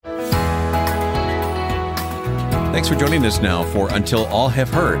Thanks for joining us now for Until All Have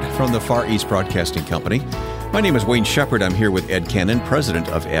Heard from the Far East Broadcasting Company. My name is Wayne Shepherd. I'm here with Ed Cannon, president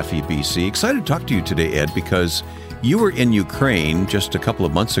of FEBC. Excited to talk to you today, Ed, because you were in Ukraine just a couple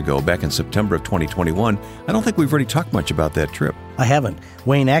of months ago, back in September of 2021. I don't think we've really talked much about that trip. I haven't.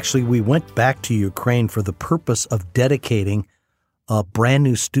 Wayne, actually, we went back to Ukraine for the purpose of dedicating a brand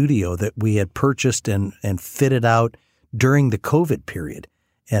new studio that we had purchased and fitted out during the COVID period.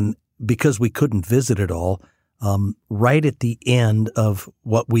 And because we couldn't visit it all, right at the end of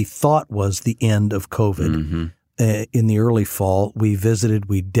what we thought was the end of COVID, in the early fall, we visited,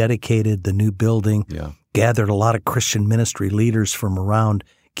 we dedicated the new building, gathered a lot of Christian ministry leaders from around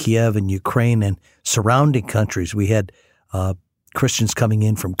Kiev and Ukraine and surrounding countries. We had Christians coming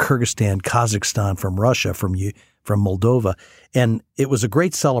in from Kyrgyzstan, Kazakhstan, from Russia, from Moldova. And it was a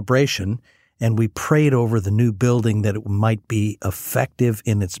great celebration, and we prayed over the new building that it might be effective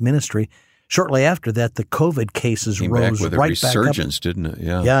in its ministry. Shortly after that, the COVID cases rose with right a resurgence, back up. Didn't it?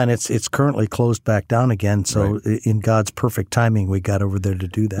 Yeah, and it's currently closed back down again. So in God's perfect timing, we got over there to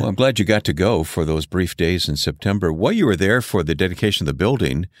do that. Well, I'm glad you got to go for those brief days in September. While you were there for the dedication of the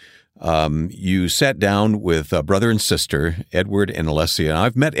building, you sat down with brother and sister, Edward and Alessia.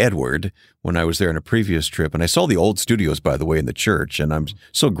 I've met Edward when I was there on a previous trip, and I saw the old studios, by the way, in the church, and I'm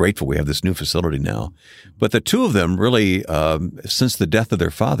so grateful we have this new facility now. But the two of them really, since the death of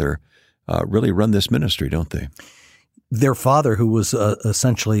their father, really run this ministry, don't they? Their father, who was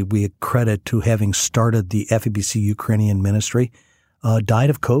essentially, we credit to having started the FEBC Ukrainian ministry, died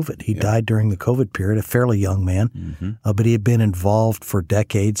of COVID. He died during the COVID period, a fairly young man, but he had been involved for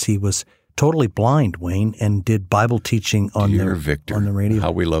decades. He was totally blind, Wayne, and did Bible teaching on the radio.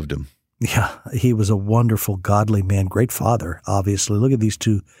 How we loved him. Yeah, he was a wonderful, godly man, great father, obviously. Look at these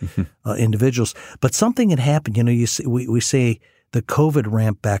two individuals. But something had happened. You know, we say the COVID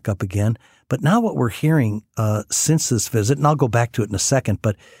ramped back up again. But now what we're hearing since this visit, and I'll go back to it in a second,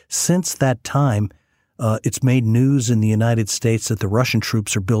 but since that time, it's made news in the United States that the Russian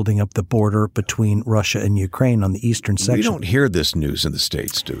troops are building up the border between Russia and Ukraine on the eastern section. We don't hear this news in the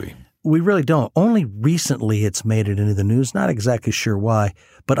States, do we? We really don't. Only recently it's made it into the news. Not exactly sure why,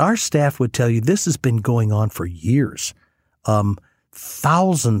 but our staff would tell you this has been going on for years.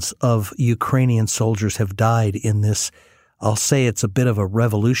 Thousands of Ukrainian soldiers have died in this. I'll say it's a bit of a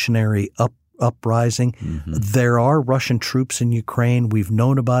revolutionary uprising. There are Russian troops in Ukraine. We've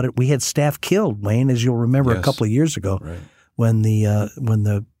known about it. We had staff killed, Wayne, as you'll remember, a couple of years ago when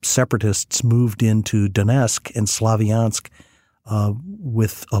the separatists moved into Donetsk and Slavyansk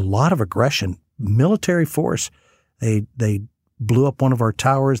with a lot of aggression, military force. They blew up one of our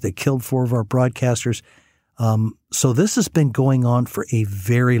towers. They killed 4 of our broadcasters. So this has been going on for a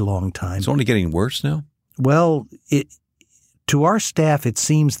very long time. It's only getting worse now? Well, to our staff, it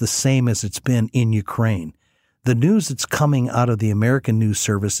seems the same as it's been in Ukraine. The news that's coming out of the American news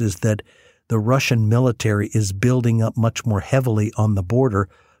service is that the Russian military is building up much more heavily on the border,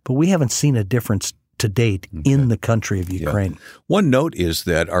 but we haven't seen a difference to date in the country of Ukraine. One note is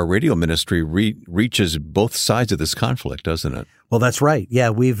that our radio ministry reaches both sides of this conflict, doesn't it? Well, that's right.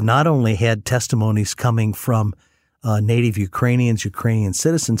 Yeah, we've not only had testimonies coming from native Ukrainians, Ukrainian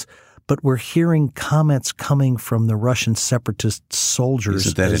citizens, but we're hearing comments coming from the Russian separatist soldiers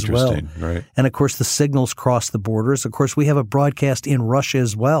Isn't that as well. interesting? Right. And, of course, the signals cross the borders. Of course, we have a broadcast in Russia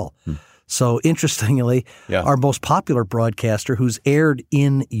as well. So, interestingly, our most popular broadcaster, who's aired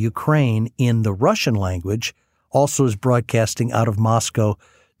in Ukraine in the Russian language, also is broadcasting out of Moscow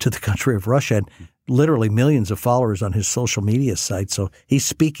to the country of Russia. And literally millions of followers on his social media site. So he's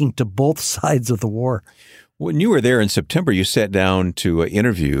speaking to both sides of the war. When you were there in September, you sat down to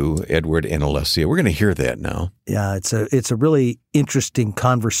interview Edward and Alessia. We're going to hear that now. Yeah, it's a really interesting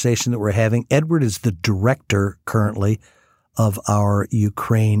conversation that we're having. Edward is the director currently of our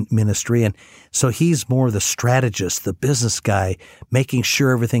Ukraine ministry, and so he's more the strategist, the business guy, making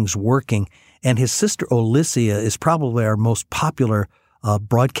sure everything's working. And his sister Alessia is probably our most popular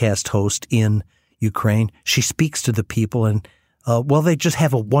broadcast host in Ukraine. She speaks to the people and they just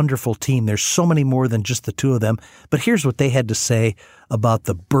have a wonderful team. There's so many more than just the two of them. But here's what they had to say about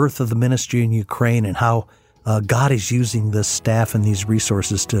the birth of the ministry in Ukraine and how God is using this staff and these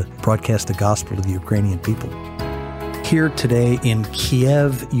resources to broadcast the gospel to the Ukrainian people. Here today in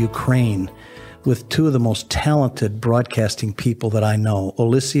Kiev, Ukraine, with two of the most talented broadcasting people that I know,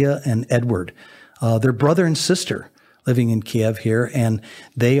 Alessia and Edward. They're brother and sister living in Kiev here, and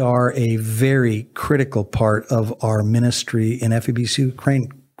they are a very critical part of our ministry in FEBC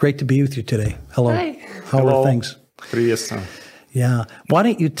Ukraine. Great to be with you today. Hello. Hi. How are things? Приветствую. Yeah. Why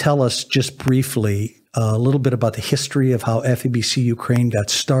don't you tell us just briefly a little bit about the history of how FEBC Ukraine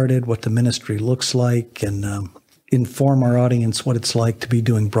got started, what the ministry looks like, and inform our audience what it's like to be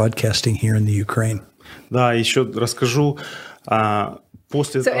doing broadcasting here in the Ukraine? Да, еще расскажу.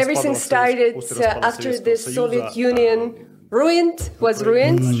 После So everything started after the Soviet Union was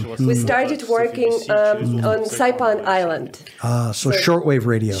ruined. We started working on Saipan Island. So shortwave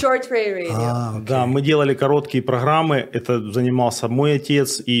radio. Shortwave radio. Okay. Да, мы делали короткие программы. Это занимался мой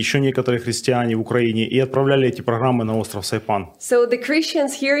отец и еще некоторые христиане в Украине. И отправляли эти программы на остров Сайпан. So the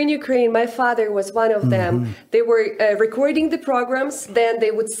Christians here in Ukraine, my father was one of them. They were recording the programs, then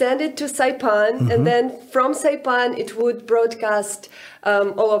they would send it to Saipan, and then from Saipan it would broadcast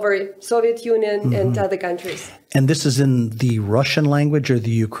all over Soviet Union and other countries. And this is in the Russian language or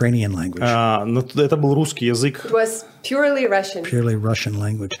the Ukrainian language? Это был русский язык. It was purely Russian. Purely Russian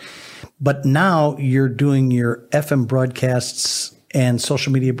language. But now you're doing your FM broadcasts and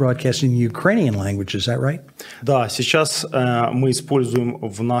social media broadcasts in Ukrainian language, is that right? Да, сейчас мы используем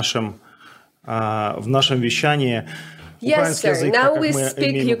в нашем вещании Yes, sir. Now we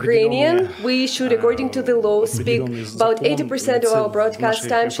speak Ukrainian. We should, according to the law, speak about 80% of our broadcast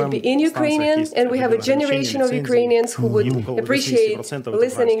time should be in Ukrainian, and we have a generation of Ukrainians who would appreciate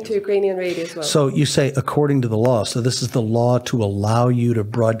listening to Ukrainian radio as well. So you say according to the law. So this is the law to allow you to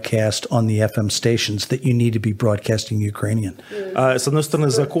broadcast on the FM stations that you need to be broadcasting Ukrainian. С одной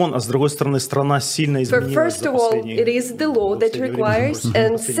стороны закон, а с другой стороны страна сильно изменилась. First of all, it is the law that requires,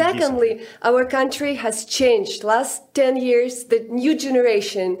 and secondly, our country has changed. Last 10 years, the new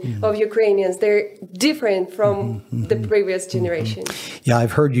generation of Ukrainians, they're different from the previous generation. Yeah,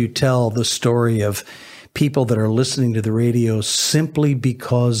 I've heard you tell the story of people that are listening to the radio simply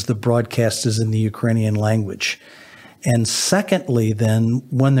because the broadcast is in the Ukrainian language. And secondly, then,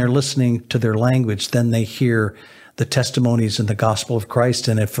 when they're listening to their language, then they hear the testimonies in the gospel of Christ,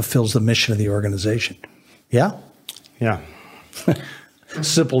 and it fulfills the mission of the organization. Yeah? Yeah.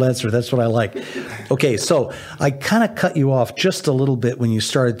 Simple answer. That's what I like. Okay, so I kind of cut you off just a little bit when you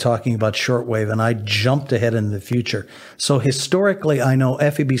started talking about shortwave, and I jumped ahead into the future. So historically, I know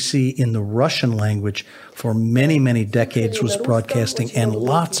FEBC in the Russian language for many, many decades was broadcasting, and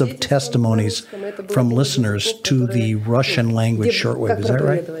lots of testimonies from listeners to the Russian language shortwave. Is that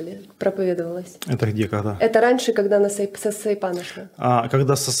right? Проповедовалось. Это где, когда? Это раньше, когда со Сайпана шло.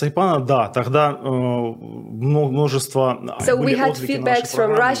 Когда со Сайпана, да, тогда множество... So we had feedbacks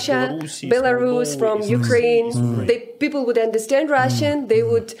from Russia, Belarus, from Ukraine. People would understand Russian, they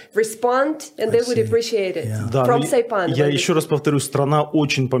would respond, and they would appreciate it. From Saipan. Я еще раз повторюсь, страна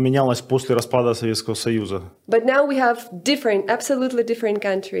очень поменялась после распада Советского Союза. But now we have absolutely different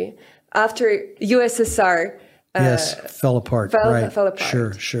country. After USSR... fell apart. Right. Fell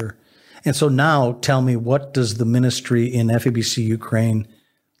apart. Sure. And so now tell me, what does the ministry in FEBC Ukraine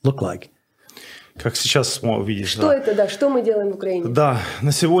look like? Как сейчас видишь, Что это, да? Что мы делаем в Украине? Да,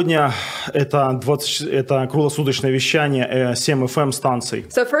 на сегодня это круглосуточное вещание 7 FM-станций.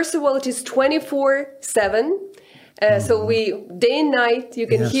 So first of all, it is 24/7. So day and night, you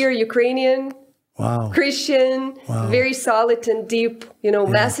can hear Ukrainian, Christian, very solid and deep,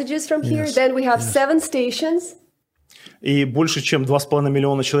 messages from here. Then we have 7 stations. И больше чем 2,5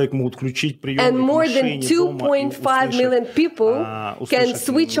 миллиона человек могут включить приемник And more than 2.5 million people can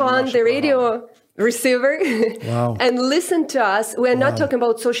switch on the radio receiver and listen to us. We're not talking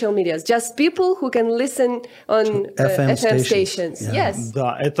about social media, just people who can listen on FM stations. Yes.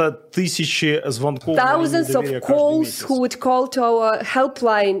 Да, это тысячи звонков. Thousands of calls who would call to our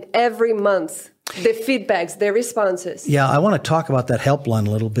helpline every month. The feedbacks, the responses. Yeah, I want to talk about that helpline a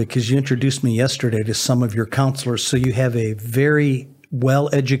little bit because you introduced me yesterday to some of your counselors. So you have a very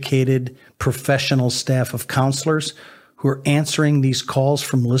well-educated, professional staff of counselors who are answering these calls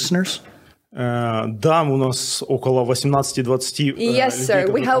from listeners? Да, у нас около 18-20 Yes, sir.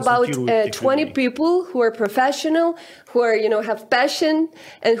 We have about 20 people who are professional, who are, have passion,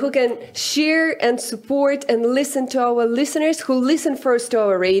 and who can share and support and listen to our listeners, who listen first to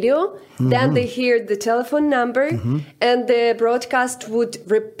our radio, then they hear the telephone number, and the broadcast would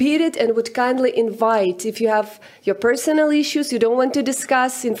repeat it and would kindly invite. If you have your personal issues you don't want to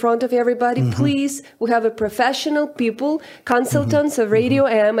discuss in front of everybody, please, we have a professional people, consultants of Radio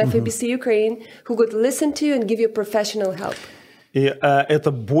AM, FEBC Ukraine, who could listen to you and give you professional help. И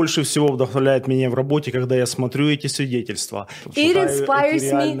это больше всего вдохновляет меня в работе, когда я смотрю эти свидетельства. It inspires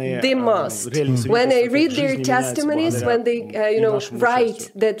me the most when I read their testimonies, when they,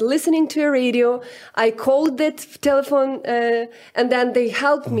 write that listening to a radio, I called that telephone, and then they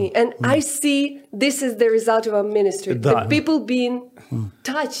help me, and I see this is the result of our ministry. The people being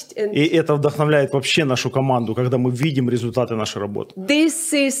touched. И это вдохновляет вообще нашу команду, когда мы видим результаты нашей работы.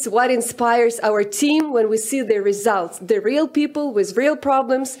 This is what inspires our team when we see the results. The real people people with real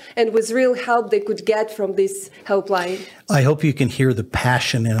problems and with real help they could get from this helpline. I hope you can hear the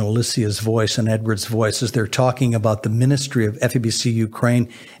passion in Alicia's voice and Edward's voice as they're talking about the ministry of FEBC Ukraine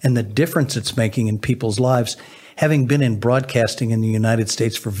and the difference it's making in people's lives. Having been in broadcasting in the United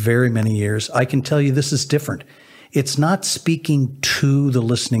States for very many years, I can tell you this is different. It's not speaking to the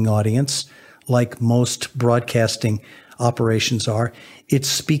listening audience like most broadcasting operations are. It's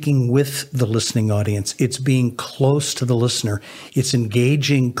speaking with the listening audience. It's being close to the listener. It's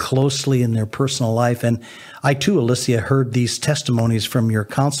engaging closely in their personal life. And I too, Alicia, heard these testimonies from your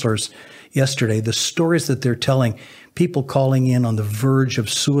counselors yesterday, the stories that they're telling, people calling in on the verge of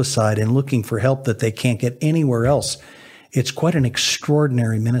suicide and looking for help that they can't get anywhere else. It's quite an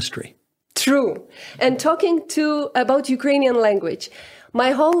extraordinary ministry. True. And talking about Ukrainian language,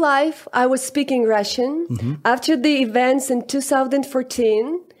 my whole life, I was speaking Russian. Mm-hmm. After the events in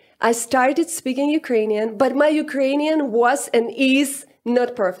 2014, I started speaking Ukrainian, but my Ukrainian was and is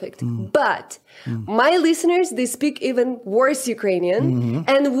not perfect. But my listeners, they speak even worse Ukrainian,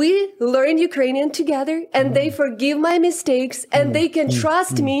 and we learn Ukrainian together, and they forgive my mistakes, and they can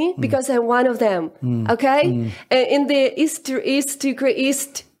trust me because I'm one of them. Okay? In the east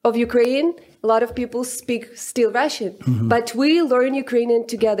of Ukraine, a lot of people speak still Russian, but we learn Ukrainian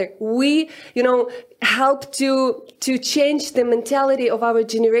together. We, help to change the mentality of our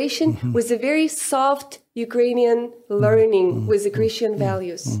generation with a very soft Ukrainian learning with the Christian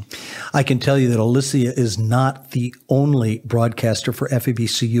values. I can tell you that Alicia is not the only broadcaster for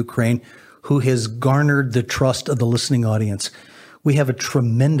FEBC Ukraine who has garnered the trust of the listening audience. We have a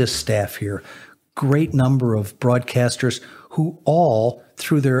tremendous staff here, great number of broadcasters who all,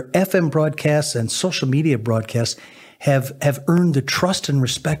 through their FM broadcasts and social media broadcasts, have earned the trust and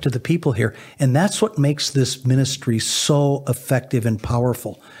respect of the people here. And that's what makes this ministry so effective and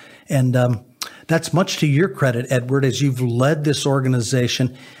powerful. And that's much to your credit, Edward, as you've led this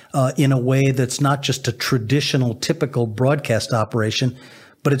organization in a way that's not just a traditional, typical broadcast operation,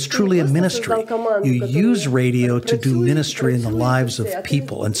 but it's truly a ministry. You use radio to do ministry in the lives of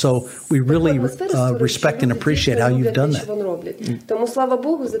people. And so we really respect and appreciate how you've done that.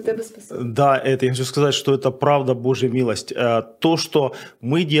 Да, это я хочу сказать, что это правда Божья милость. То, что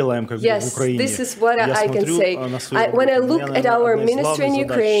мы делаем как бы в Украине, this is what I can say. When I look at our ministry in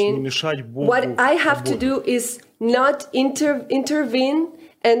Ukraine, what I have to do is not intervene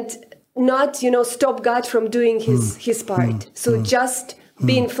and not, stop God from doing his part. So just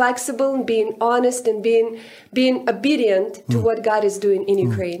being flexible and being honest and being obedient to what God is doing in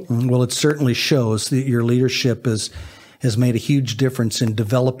Ukraine. Well, it certainly shows that your leadership has made a huge difference in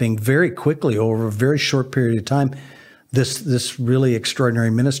developing very quickly over a very short period of time this really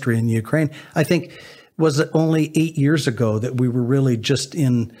extraordinary ministry in Ukraine. I think, was it only 8 years ago that we were really just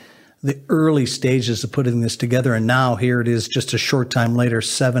in the early stages of putting this together, and now here it is just a short time later,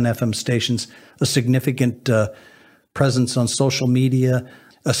 7 FM stations, a significant presence on social media,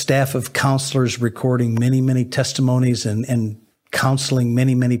 a staff of counselors recording many, many testimonies and counseling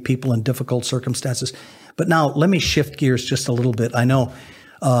many, many people in difficult circumstances. But now let me shift gears just a little bit. I know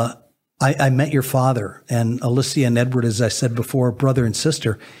I met your father, and Alicia and Edward, as I said before, brother and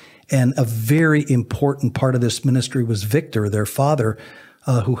sister, and a very important part of this ministry was Victor, their father,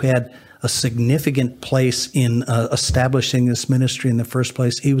 who had a significant place in establishing this ministry in the first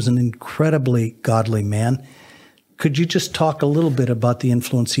place. He was an incredibly godly man. Could you just talk a little bit about the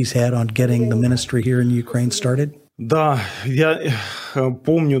influence he's had on getting the ministry here in Ukraine started? Да, я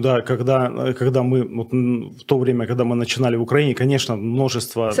помню, да, когда мы в то время, когда мы начинали в Украине, конечно,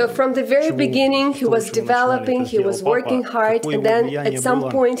 множество. So from the very beginning, he was developing, he was working hard, and then at some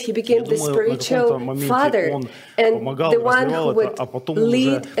point he became the spiritual father and the one who would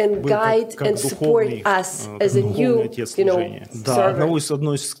lead and guide and support us as a new, servant.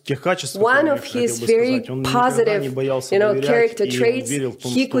 One of his very positive, character traits,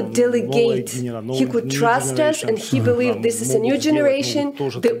 he could delegate, he could trust us, and he believed this is a new generation,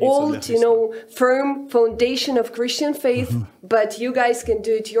 the old, firm foundation of Christian faith, but you guys can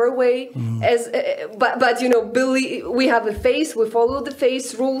do it your way. Believe, we have a faith, we follow the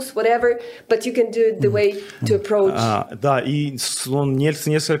faith rules, whatever, but you can do it the way to approach. Да, и он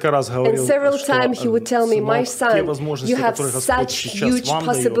несколько раз говорил, and several times he would tell me, my son, you have such huge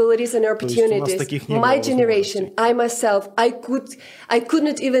possibilities and opportunities. My generation, I myself, I could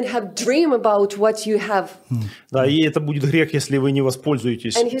not even have dreamed about what you have. Да, и это будет грех, если вы не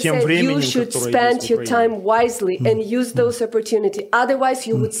воспользуетесь тем временем, you should spend your time wisely and use those opportunities. Otherwise,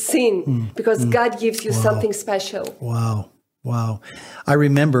 you would sin because God gives you something special. Wow. I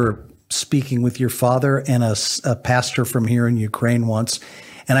remember speaking with your father and a pastor from here in Ukraine once,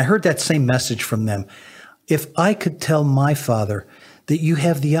 and I heard that same message from them. if I could tell my father that you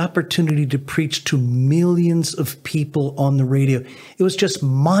have the opportunity to preach to millions of people on the radio, it was just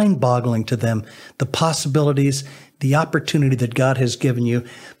mind-boggling to them, the possibilities, the opportunity that God has given you.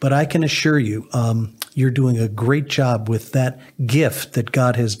 But I can assure you, you're doing a great job with that gift that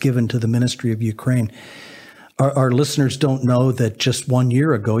God has given to the ministry of Ukraine. Our listeners don't know that just 1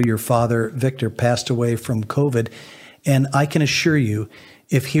 year ago, your father, Victor, passed away from COVID. And I can assure you,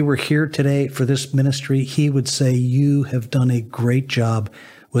 if he were here today for this ministry, he would say, you have done a great job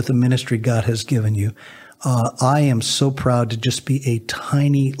with the ministry God has given you. I am so proud to just be a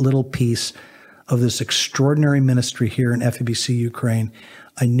tiny little piece of this extraordinary ministry here in FEBC Ukraine.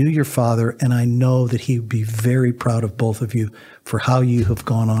 I knew your father, and I know that he would be very proud of both of you for how you have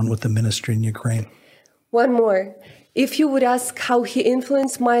gone on with the ministry in Ukraine. One more. If you would ask how he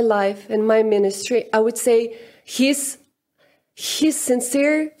influenced my life and my ministry, I would say his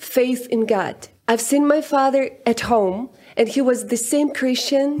sincere faith in God. I've seen my father at home, and he was the same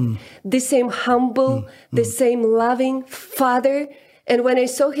Christian, the same humble, the same loving father. And when I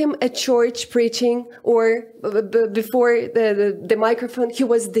saw him at church preaching or before the microphone, he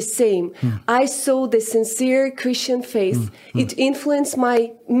was the same. I saw the sincere Christian faith. It influenced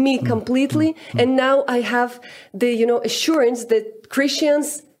me completely. And now I have the, assurance that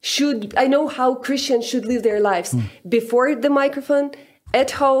I know how Christians should live their lives. Before the microphone,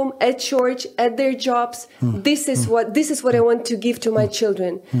 at home, at church, at their jobs. This is what I want to give to my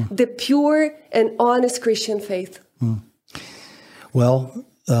children. The pure and honest Christian faith. Well,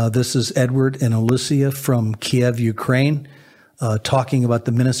 this is Edward and Alicia from Kiev, Ukraine, talking about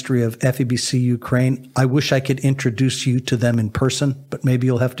the ministry of FEBC Ukraine. I wish I could introduce you to them in person, but maybe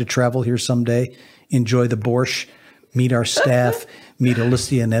you'll have to travel here someday. Enjoy the borscht, meet our staff, meet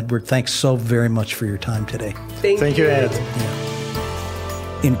Alicia and Edward. Thanks so very much for your time today. Thank you, Ed. Yeah.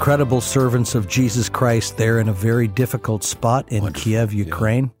 Incredible servants of Jesus Christ there in a very difficult spot in Kiev,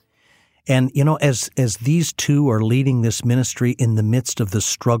 Ukraine. Yeah. And, as these two are leading this ministry in the midst of the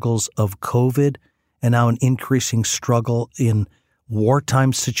struggles of COVID and now an increasing struggle in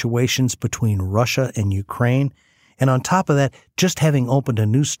wartime situations between Russia and Ukraine, and on top of that, just having opened a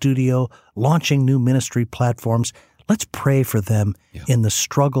new studio, launching new ministry platforms, let's pray for them in the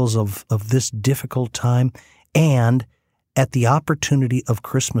struggles of this difficult time and at the opportunity of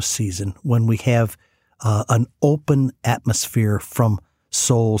Christmas season when we have an open atmosphere from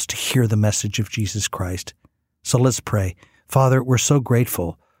souls to hear the message of Jesus Christ. So let's pray. Father, we're so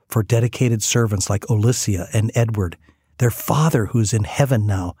grateful for dedicated servants like Alicia and Edward, their father who's in heaven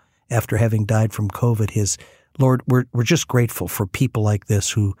now after having died from COVID. Lord, we're just grateful for people like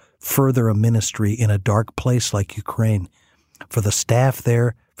this who further a ministry in a dark place like Ukraine, for the staff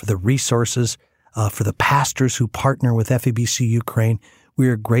there, for the resources, for the pastors who partner with FEBC Ukraine. We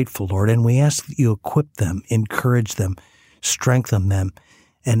are grateful, Lord, and we ask that you equip them, encourage them, strengthen them,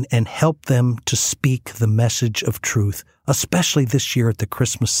 and help them to speak the message of truth, especially this year at the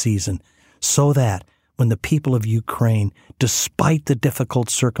Christmas season, so that when the people of Ukraine, despite the difficult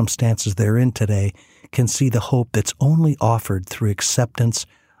circumstances they're in today, can see the hope that's only offered through acceptance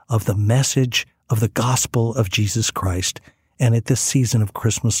of the message of the gospel of Jesus Christ. And at this season of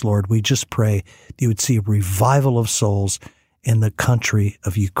Christmas, Lord, we just pray that you would see a revival of souls in the country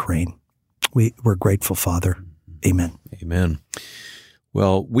of Ukraine. We're grateful, Father. Amen. Amen.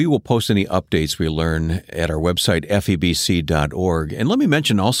 Well, we will post any updates we learn at our website, febc.org. And let me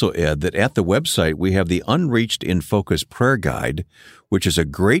mention also, Ed, that at the website we have the Unreached in Focus Prayer Guide, which is a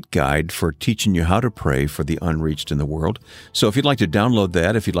great guide for teaching you how to pray for the unreached in the world. So if you'd like to download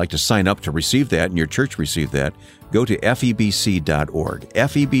that, if you'd like to sign up to receive that and your church receive that, go to febc.org,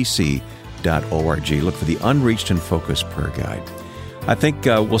 febc.org. Look for the Unreached in Focus Prayer Guide. I think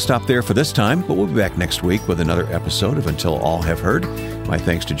we'll stop there for this time, but we'll be back next week with another episode of Until All Have Heard. My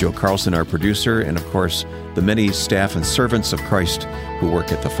thanks to Joe Carlson, our producer, and of course, the many staff and servants of Christ who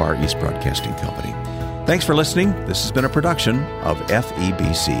work at the Far East Broadcasting Company. Thanks for listening. This has been a production of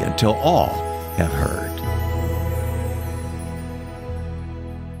FEBC. Until All Have Heard.